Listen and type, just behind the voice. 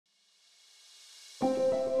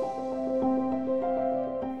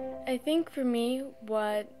I think for me,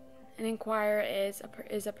 what an inquirer is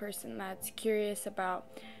a person that's curious about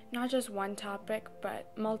not just one topic,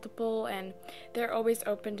 but multiple, and they're always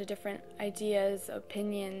open to different ideas,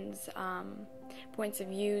 opinions, points of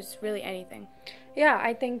views, really anything. Yeah,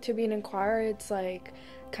 I think to be an inquirer, it's like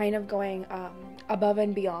kind of going above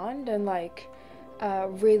and beyond, and like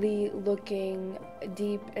really looking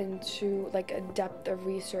deep into like a depth of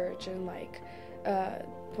research and like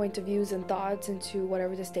point of views and thoughts into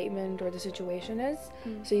whatever the statement or the situation is.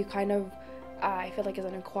 So you kind of, I feel like as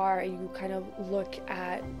an inquirer, you kind of look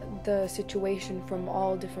at the situation from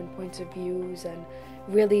all different points of views and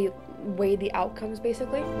really weigh the outcomes,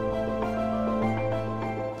 basically.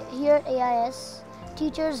 Here at AIS,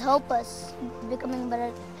 teachers help us becoming a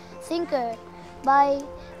better thinker by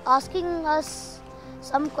asking us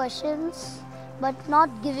some questions but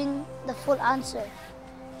not giving the full answer.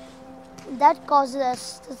 That causes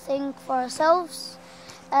us to think for ourselves,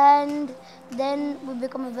 and then we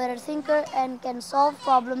become a better thinker and can solve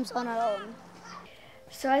problems on our own.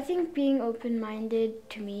 So I think being open-minded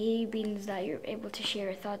to me means that you're able to share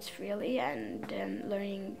your thoughts freely and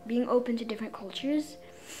being open to different cultures.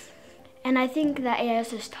 And I think that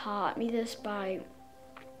AIS has taught me this by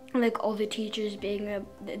like all the teachers being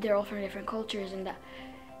they're all from different cultures, and that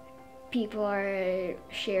people are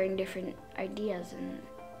sharing different ideas and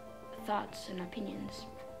thoughts and opinions.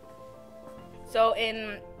 So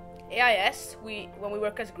in AIS, when we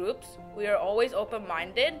work as groups, we are always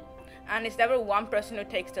open-minded, and it's never one person who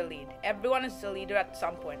takes the lead. Everyone is the leader at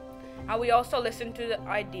some point. And we also listen to the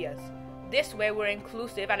ideas. This way we're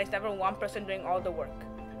inclusive, and it's never one person doing all the work.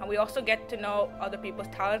 And we also get to know other people's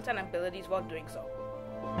talents and abilities while doing so.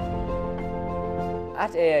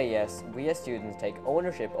 At AIS, we as students take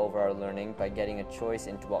ownership over our learning by getting a choice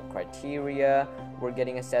into what criteria we're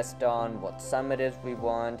getting assessed on, what summatives we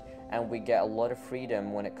want, and we get a lot of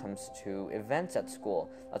freedom when it comes to events at school.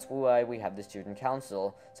 That's why we have the student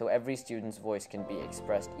council, so every student's voice can be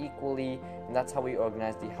expressed equally, and that's how we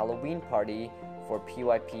organized the Halloween party for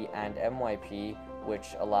PYP and MYP,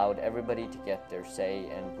 which allowed everybody to get their say,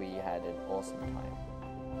 and we had an awesome time.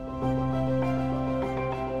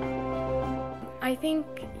 I think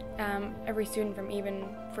every student from even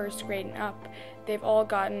first grade and up, they've all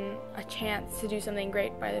gotten a chance to do something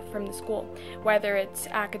great from the school, whether it's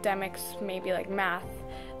academics, maybe like math,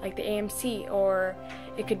 like the AMC, or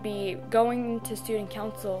it could be going to student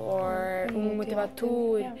council or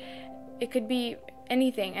motivator. It could be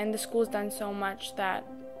anything, and the school's done so much that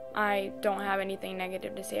I don't have anything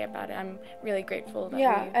negative to say about it. I'm really grateful that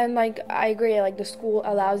and like I agree, like the school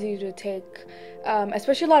allows you to take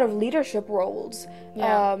especially a lot of leadership roles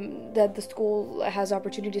that the school has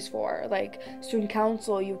opportunities for, like student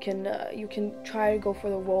council. You can try to go for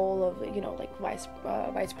the role of like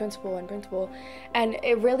vice principal and principal, and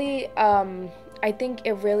it really I think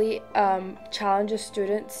it really challenges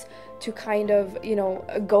students to kind of,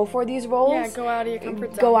 go for these roles. Yeah, go out of your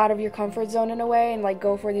comfort zone. Go out of your comfort zone in a way, and like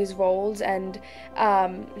go for these roles and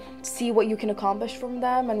see what you can accomplish from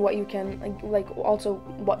them, and what you can like also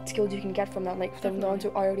what skills you can get from them, like from the ones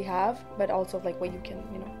you already have, but also like what you can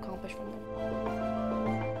accomplish from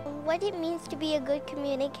them. What it means to be a good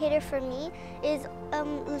communicator for me is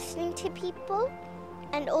listening to people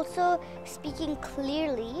and also speaking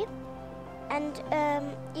clearly, and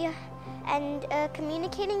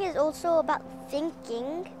communicating is also about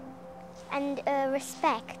thinking and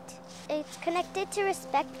respect. It's connected to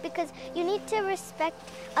respect because you need to respect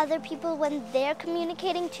other people when they're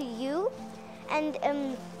communicating to you. And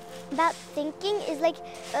about thinking is like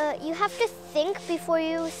you have to think before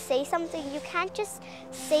you say something. You can't just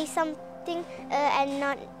say something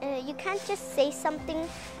you can't just say something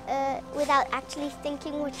without actually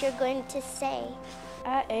thinking what you're going to say.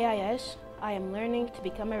 At AIS, I am learning to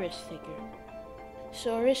become a risk taker.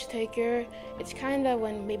 So a risk taker, it's kind of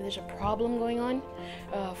when maybe there's a problem going on.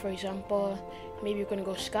 For example, maybe you're going to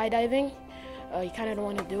go skydiving. You kind of don't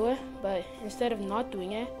want to do it, but instead of not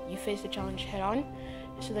doing it, you face the challenge head on.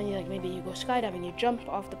 So then maybe you go skydiving, you jump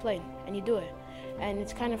off the plane, and you do it. And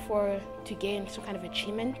it's kind of to gain some kind of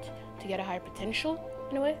achievement, to get a higher potential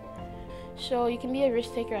in a way. So you can be a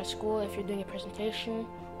risk taker at school if you're doing a presentation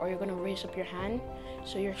or you're going to raise up your hand.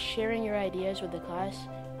 So you're sharing your ideas with the class,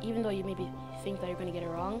 even though you maybe think that you're going to get it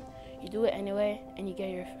wrong. You do it anyway, and you get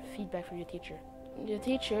your feedback from your teacher. The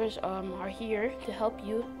teachers are here to help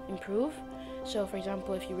you improve. So for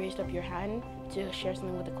example, if you raised up your hand to share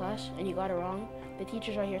something with the class and you got it wrong, the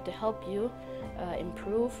teachers are here to help you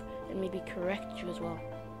improve and maybe correct you as well.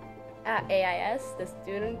 At AIS, the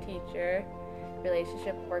student-teacher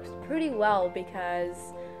relationship works pretty well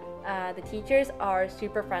because the teachers are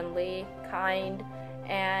super friendly, kind,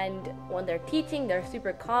 And when they're teaching, they're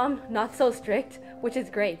super calm, not so strict, which is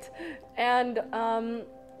great. And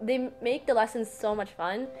they make the lessons so much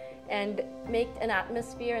fun and make an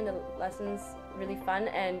atmosphere in the lessons really fun,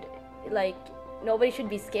 and like nobody should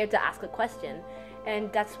be scared to ask a question.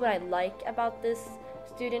 And that's what I like about this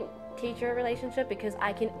student-teacher relationship, because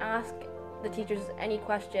I can ask the teachers any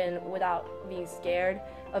question without being scared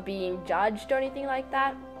of being judged or anything like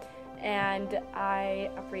that. And I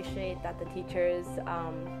appreciate that the teachers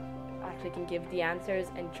actually can give the answers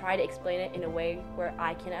and try to explain it in a way where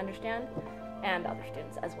I can understand, and other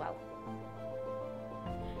students as well.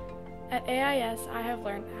 At AIS, I have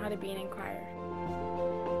learned how to be an inquirer.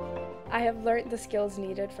 I have learned the skills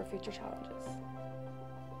needed for future challenges.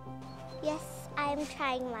 Yes, I'm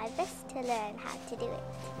trying my best to learn how to do it.